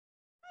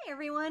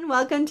Everyone,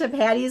 welcome to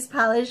Patty's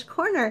Polish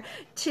Corner.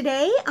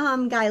 Today,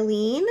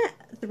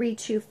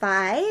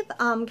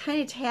 Guyleen325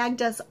 kind of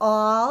tagged us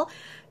all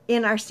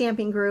in our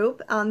stamping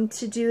group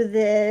to do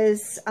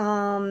this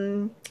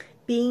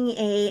being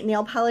a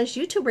nail polish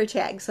YouTuber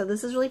tag. So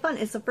this is really fun.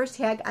 It's the first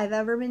tag I've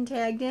ever been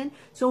tagged in,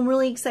 so I'm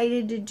really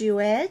excited to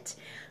do it.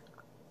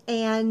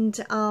 And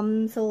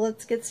so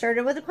let's get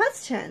started with the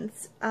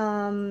questions.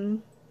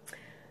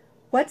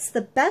 What's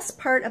the best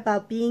part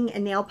about being a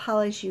nail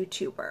polish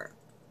YouTuber?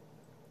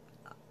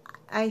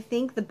 I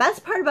think the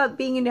best part about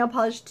being a nail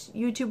polish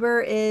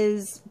YouTuber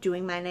is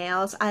doing my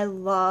nails. I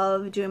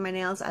love doing my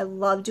nails. I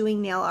love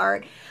doing nail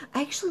art.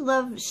 I actually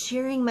love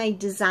sharing my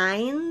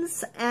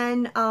designs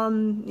and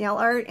nail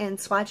art and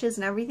swatches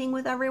and everything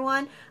with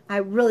everyone. I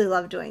really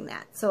love doing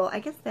that. So I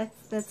guess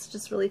that's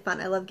just really fun.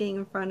 I love getting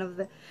in front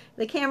of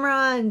the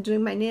camera and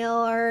doing my nail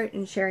art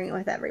and sharing it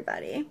with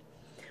everybody.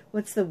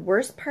 What's the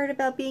worst part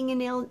about being a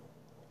nail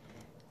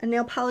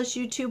polish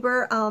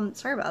YouTuber?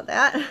 Sorry about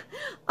that.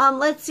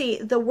 Let's see.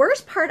 The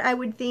worst part I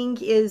would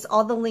think is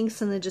all the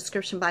links in the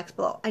description box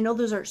below. I know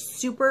those are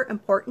super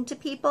important to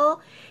people,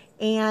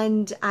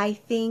 and I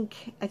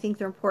think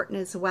they're important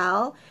as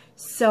well.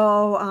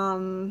 So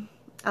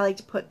I like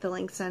to put the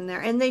links in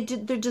there, and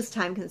they're just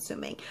time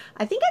consuming.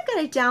 I think I've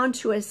got it down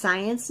to a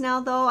science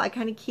now, though. I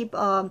kind of keep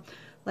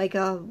like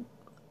a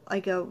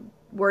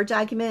Word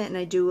document, and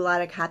I do a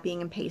lot of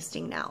copying and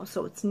pasting now,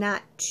 so it's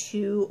not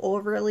too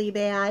overly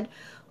bad.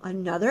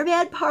 Another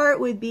bad part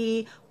would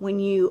be when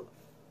you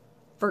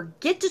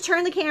forget to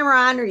turn the camera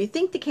on, or you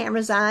think the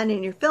camera's on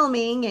and you're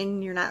filming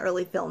and you're not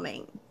really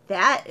filming.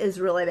 That is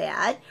really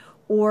bad.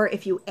 Or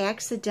if you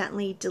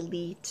accidentally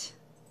delete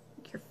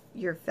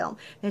your film.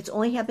 It's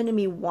only happened to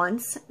me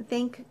once, I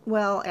think.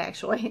 Well,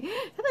 actually, it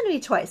happened to me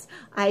twice.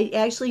 I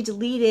actually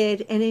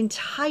deleted an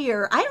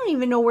entire, I don't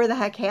even know where the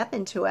heck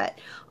happened to it,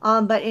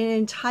 but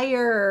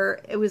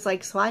it was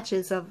like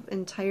swatches of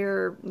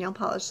entire nail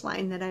polish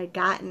line that I had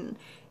gotten,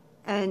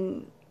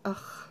 and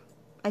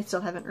I still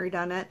haven't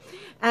redone it.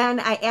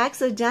 And I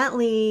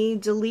accidentally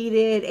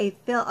deleted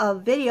a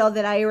video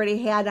that I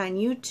already had on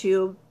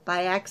YouTube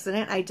by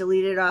accident. I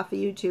deleted it off of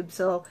YouTube,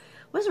 so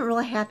wasn't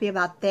really happy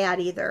about that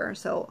either.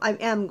 So I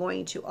am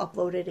going to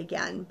upload it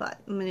again, but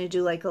I'm going to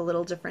do like a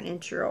little different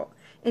intro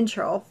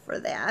for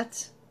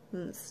that.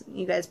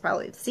 You guys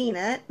probably have seen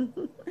it.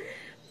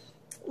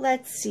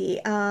 Let's see.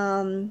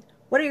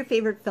 What are your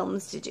favorite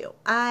films to do?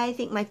 I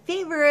think my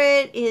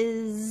favorite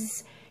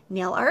is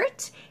nail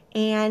art,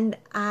 and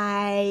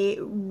I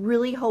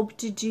really hope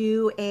to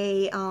do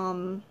a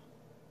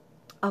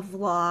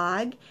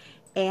vlog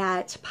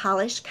at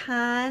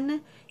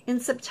PolishCon in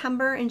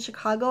September in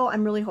Chicago.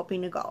 I'm really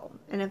hoping to go,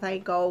 and if I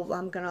go,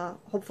 I'm gonna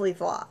hopefully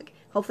vlog.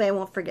 Hopefully I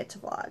won't forget to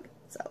vlog,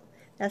 so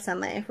that's on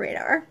my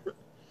radar.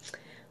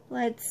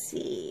 Let's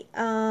see,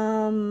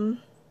 a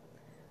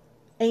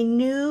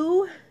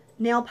new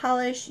nail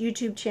polish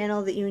YouTube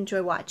channel that you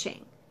enjoy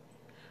watching.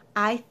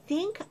 I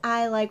think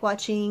I like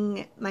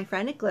watching my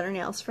friend at Glitter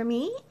Nails for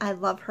Me. I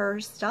love her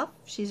stuff.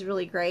 She's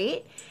really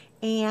great.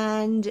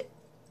 And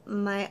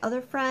my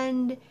other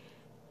friend,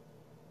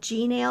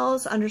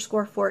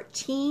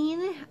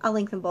 gnails_14. I'll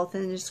link them both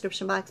in the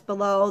description box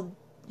below.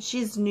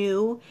 She's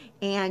new,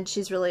 and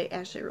she's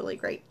actually really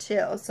great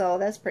too, so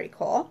that's pretty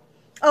cool.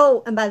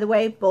 Oh, and by the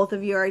way, both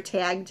of you are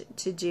tagged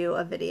to do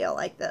a video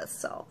like this,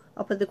 so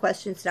I'll put the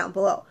questions down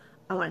below.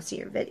 I want to see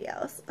your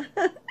videos.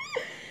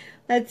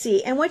 Let's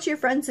see, and what your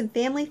friends and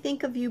family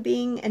think of you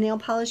being a nail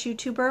polish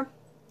YouTuber?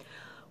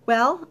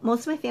 Well,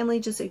 most of my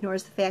family just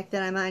ignores the fact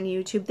that I'm on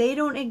YouTube. They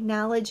don't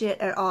acknowledge it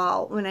at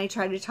all when I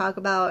try to talk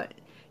about,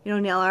 you know,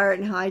 nail art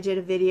and how I did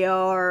a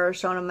video or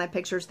showing them my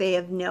pictures. They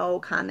have no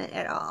comment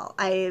at all.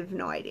 I have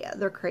no idea.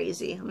 They're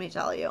crazy, let me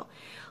tell you.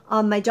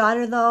 My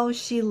daughter, though,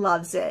 she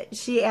loves it.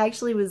 She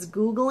actually was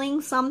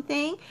Googling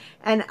something,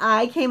 and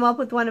I came up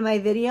with one of my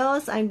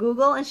videos on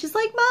Google, and she's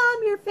like,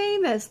 "Mom, you're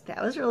famous."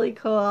 That was really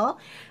cool.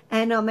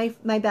 And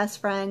my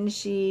best friend,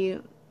 she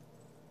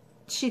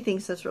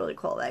thinks it's really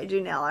cool that I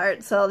do nail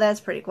art, so that's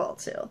pretty cool,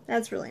 too.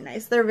 That's really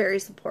nice. They're very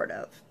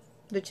supportive,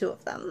 the two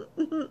of them.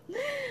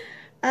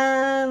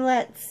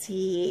 Let's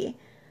see.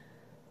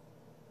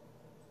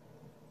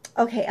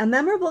 Okay, a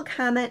memorable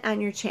comment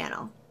on your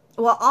channel.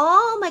 Well,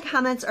 all my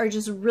comments are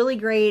just really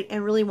great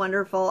and really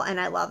wonderful, and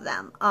I love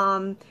them.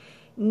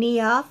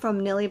 Nia from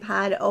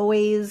Nillypod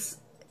always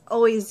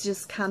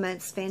just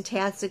comments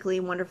fantastically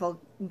wonderful,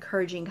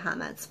 encouraging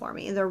comments for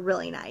me. They're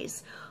really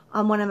nice.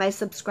 One of my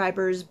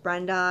subscribers,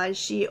 Brenda,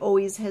 she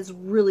always has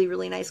really,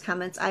 really nice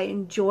comments. I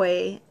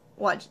enjoy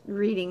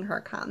reading her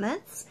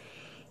comments.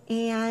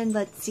 And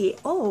let's see,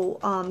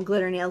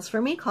 Glitter Nails for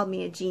Me called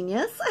me a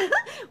genius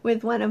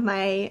with one of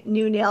my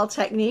new nail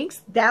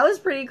techniques. That was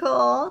pretty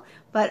cool.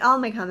 But all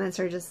my comments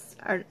are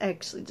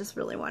actually just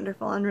really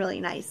wonderful and really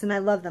nice, and I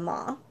love them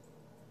all.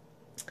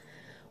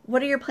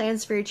 What are your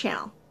plans for your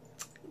channel?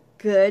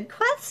 Good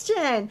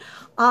question.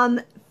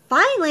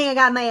 Finally I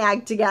got my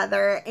act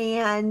together,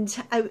 and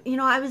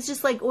I was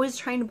just like always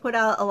trying to put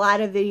out a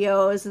lot of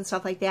videos and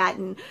stuff like that,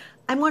 and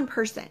I'm one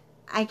person.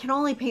 I can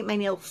only paint my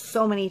nails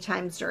so many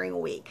times during a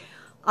week.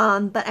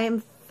 But I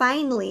am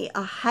finally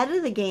ahead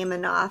of the game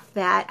enough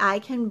that I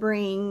can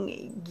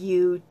bring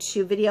you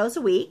 2 videos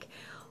a week.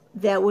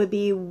 That would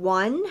be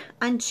one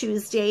on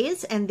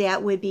Tuesdays, and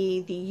that would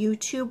be the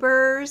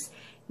YouTubers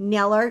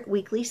Nail Art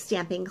Weekly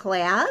Stamping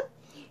Collab.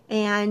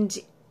 And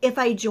if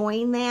I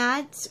join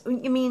that,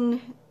 I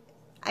mean,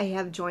 I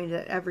have joined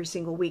it every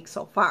single week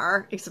so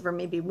far, except for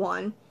maybe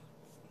one.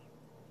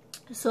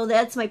 So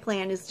that's my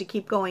plan, is to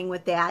keep going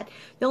with that.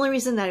 The only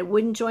reason that I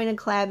wouldn't join a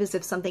collab is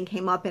if something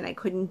came up and I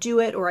couldn't do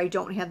it, or I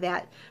don't have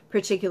that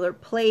particular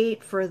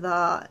plate for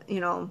the, you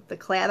know, the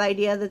collab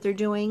idea that they're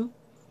doing.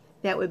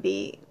 That would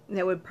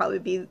probably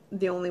be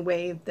the only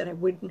way that I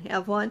wouldn't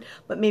have one,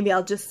 but maybe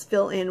I'll just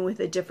fill in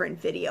with a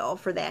different video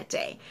for that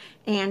day.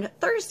 And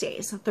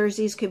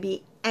Thursdays could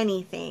be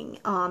anything.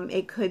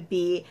 It could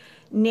be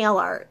nail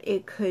art,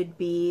 it could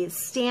be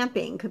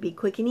stamping, could be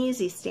quick and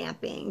easy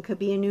stamping, could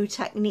be a new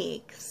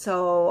technique.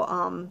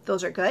 So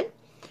those are good.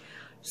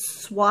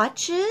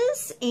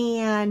 Swatches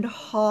and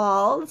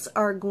hauls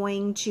are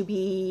going to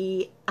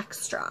be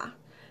extra.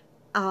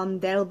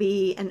 That'll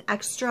be an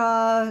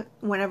extra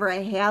whenever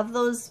I have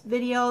those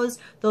videos.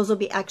 Those will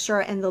be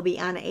extra, and they'll be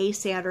on a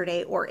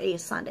Saturday or a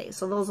Sunday.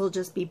 So those will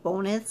just be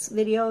bonus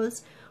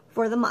videos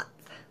for the month.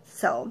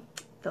 So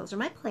those are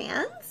my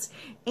plans.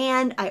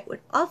 And I would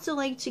also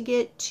like to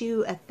get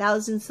to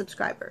 1,000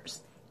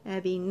 subscribers.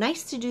 It'd be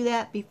nice to do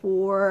that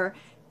before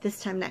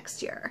this time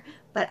next year,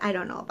 but I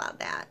don't know about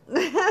that.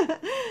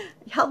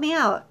 Help me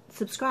out.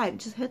 Subscribe.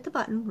 Just hit the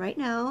button right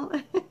now.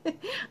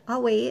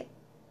 I'll wait.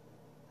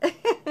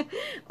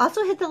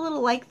 Also hit the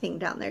little like thing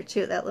down there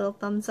too, that little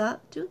thumbs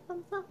up. Do a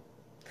thumbs up.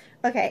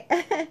 Okay.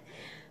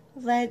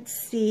 Let's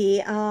see.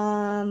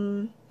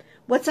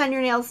 What's on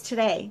your nails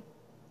today?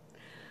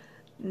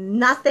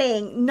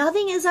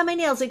 Nothing is on my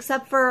nails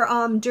except for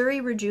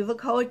Dury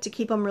Rejuvicoat to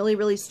keep them really,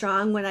 really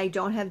strong when I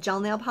don't have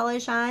gel nail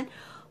polish on.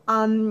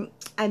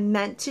 I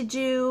meant to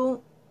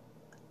do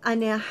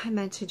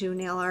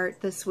nail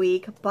art this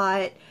week,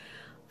 but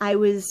I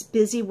was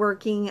busy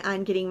working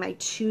on getting my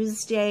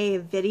Tuesday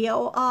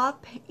video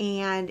up,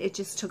 and it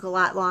just took a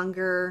lot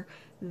longer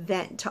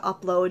to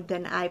upload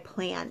than I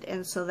planned,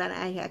 and so then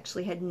I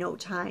actually had no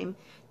time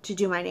to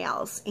do my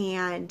nails.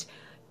 And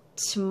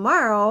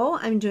tomorrow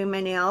I'm doing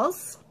my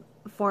nails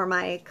for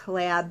my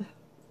collab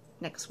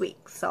next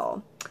week.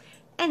 So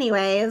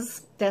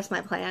anyways, that's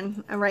my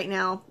plan. And right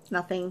now,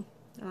 nothing.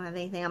 I don't have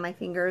anything on my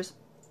fingers.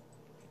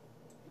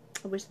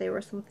 I wish there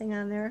was something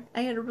on there.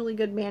 I had a really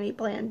good mani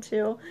plan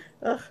too.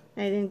 Ugh,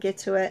 I didn't get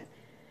to it.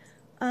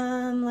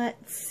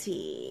 Let's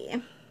see.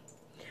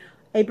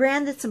 A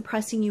brand that's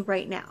impressing you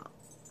right now.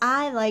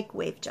 I like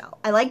Wavegel.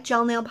 I like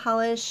gel nail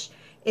polish.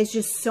 It's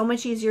just so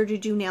much easier to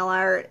do nail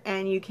art,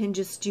 and you can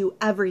just do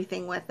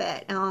everything with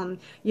it.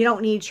 You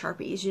don't need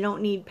Sharpies. You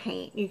don't need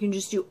paint. You can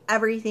just do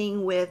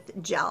everything with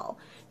gel.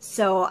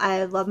 So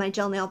I love my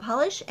gel nail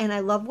polish, and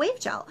I love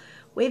Wavegel.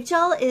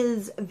 Wavegel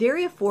is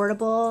very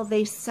affordable.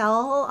 They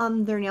sell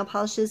their nail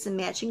polishes in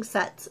matching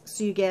sets,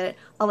 so you get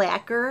a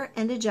lacquer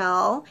and a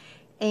gel,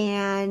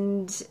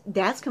 and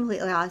that's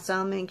completely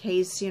awesome in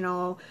case, you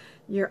know,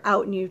 you're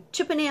out and you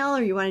chip a nail,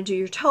 or you want to do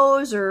your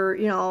toes, or,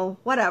 you know,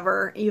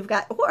 whatever. You've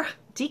got, or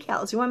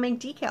decals. You want to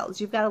make decals.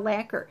 You've got a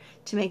lacquer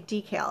to make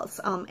decals.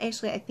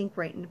 Actually, I think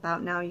right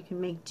about now you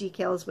can make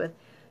decals with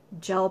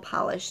gel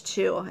polish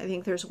too. I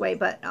think there's a way,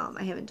 but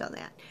I haven't done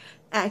that.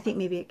 I think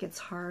maybe it gets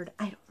hard.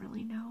 I don't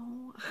really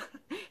know.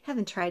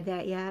 Haven't tried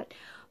that yet.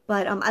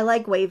 But I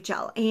like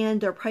Wavegel,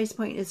 and their price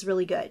point is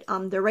really good.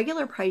 Their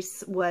regular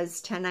price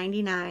was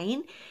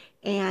 $10.99,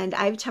 and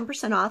I have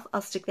 10% off.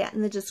 I'll stick that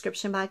in the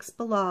description box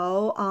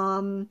below.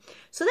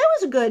 So that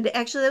was a good,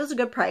 actually that was a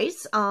good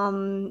price.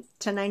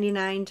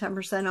 $10.99,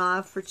 10%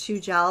 off for 2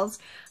 gels.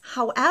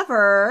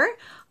 However,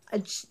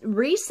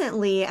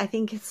 recently, I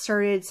think it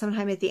started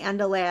sometime at the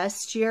end of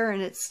last year,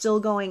 and it's still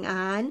going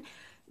on.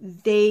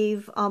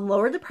 They've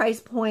lowered the price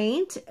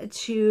point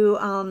to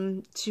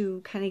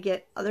kind of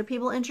get other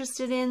people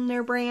interested in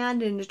their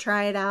brand and to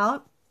try it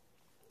out.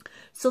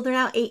 So they're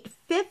now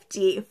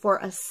 $8.50 for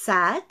a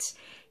set,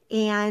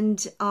 and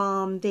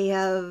they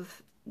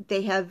have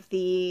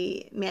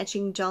the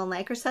matching gel and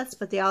lacquer sets,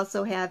 but they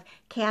also have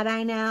cat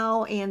eye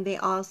now, and they've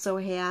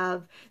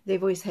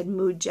always had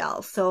mood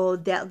gel. So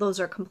those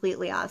are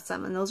completely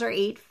awesome, and those are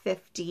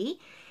 $8.50,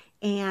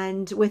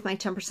 and with my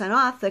 10%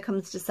 off, that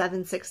comes to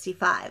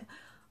 $7.65.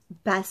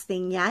 Best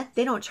thing yet,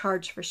 they don't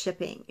charge for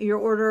shipping. You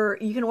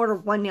can order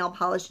 1 nail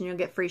polish and you'll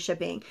get free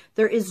shipping.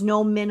 There is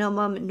no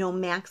minimum, no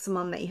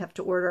maximum that you have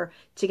to order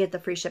to get the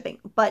free shipping,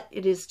 but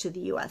it is to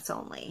the US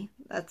only.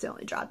 That's the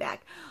only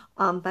drawback.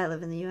 But I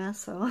live in the US,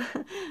 so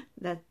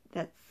that's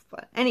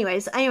what.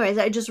 Anyways,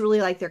 I just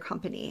really like their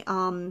company.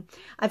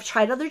 I've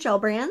tried other gel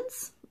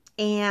brands,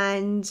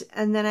 and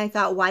then I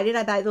thought, why did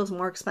I buy those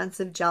more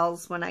expensive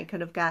gels when I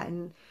could have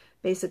gotten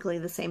basically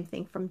the same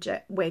thing from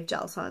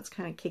Wavegel? So it's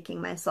kind of kicking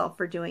myself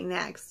for doing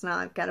that, because now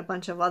I've got a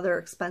bunch of other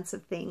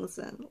expensive things.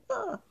 And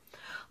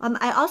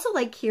I also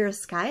like Kira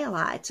Sky a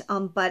lot,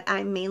 but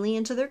I'm mainly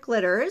into their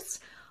glitters.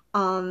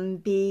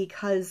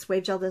 because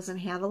Wavegel doesn't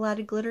have a lot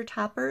of glitter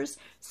toppers.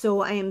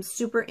 So I am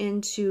super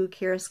into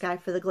Kara Sky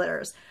for the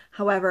glitters.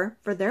 However,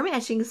 for their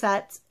matching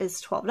sets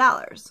is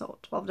 $12. So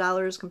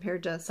 $12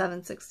 compared to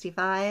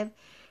 $7.65.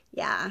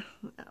 Yeah.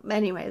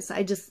 Anyways,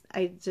 I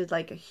did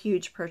like a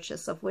huge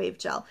purchase of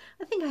Wavegel.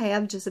 I think I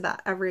have just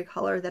about every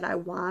color that I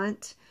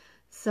want.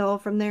 So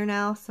from there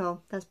now,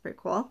 so that's pretty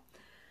cool.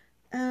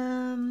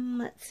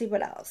 Let's see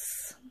what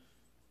else.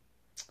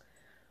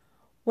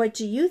 What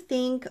do you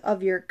think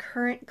of your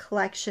current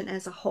collection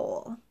as a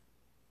whole?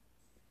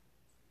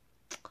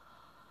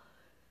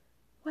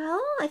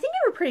 Well, I think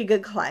I have a pretty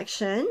good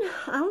collection.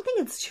 I don't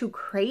think it's too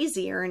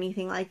crazy or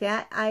anything like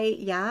that.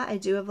 I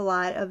do have a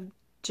lot of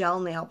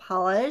gel nail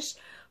polish,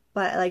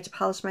 but I like to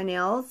polish my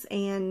nails,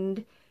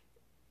 and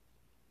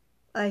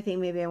I think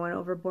maybe I went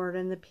overboard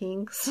in the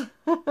pinks.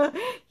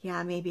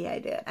 Yeah, maybe I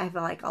did. I have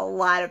like a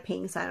lot of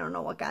pinks. I don't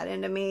know what got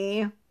into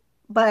me,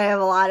 but I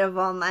have a lot of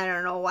them. I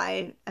don't know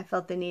why I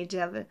felt the need to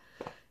have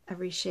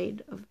every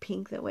shade of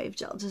pink that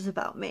Wavegel just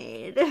about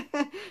made.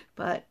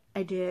 But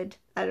I did.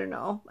 I don't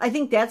know. I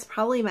think that's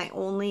probably my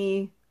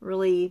only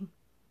really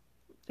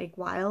like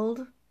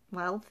wild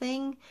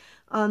thing.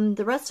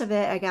 The rest of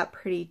it I got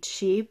pretty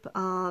cheap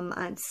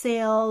on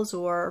sales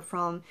or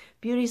from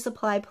beauty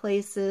supply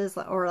places,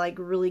 or like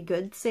really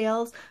good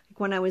sales. Like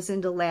when I was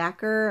into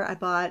lacquer, I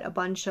bought a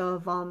bunch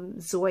of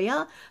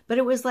Zoya, but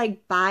it was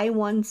like buy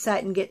one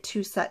set and get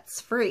 2 sets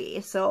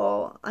free.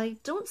 So I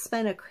don't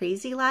spend a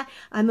crazy lot.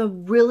 I'm a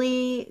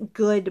really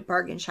good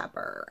bargain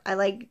shopper. I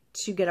like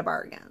to get a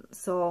bargain.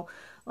 So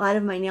a lot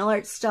of my nail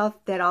art stuff,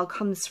 that all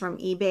comes from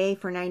eBay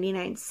for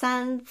 99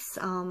 cents.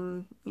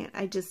 Yeah,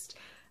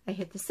 I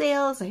hit the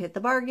sales, I hit the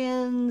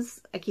bargains,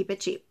 I keep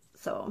it cheap.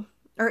 So,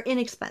 or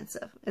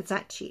inexpensive. It's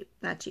not cheap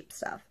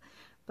stuff,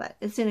 but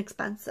it's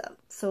inexpensive.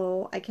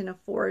 So I can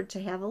afford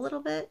to have a little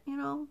bit, you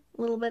know,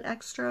 a little bit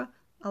extra,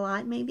 a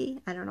lot maybe.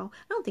 I don't know.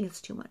 I don't think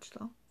it's too much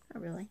though,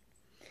 not really.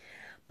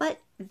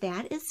 But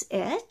that is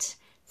it.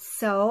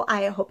 So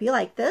I hope you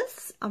like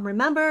this.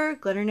 Remember,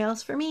 glitter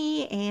nails for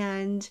me,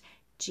 and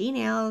G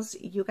nails,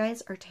 you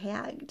guys are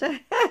tagged.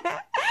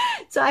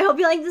 So I hope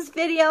you liked this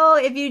video.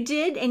 If you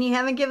did and you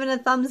haven't given a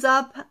thumbs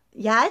up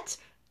yet,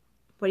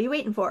 what are you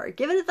waiting for?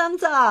 Give it a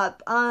thumbs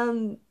up.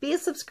 Be a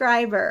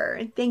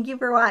subscriber. Thank you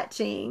for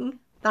watching.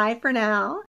 Bye for now.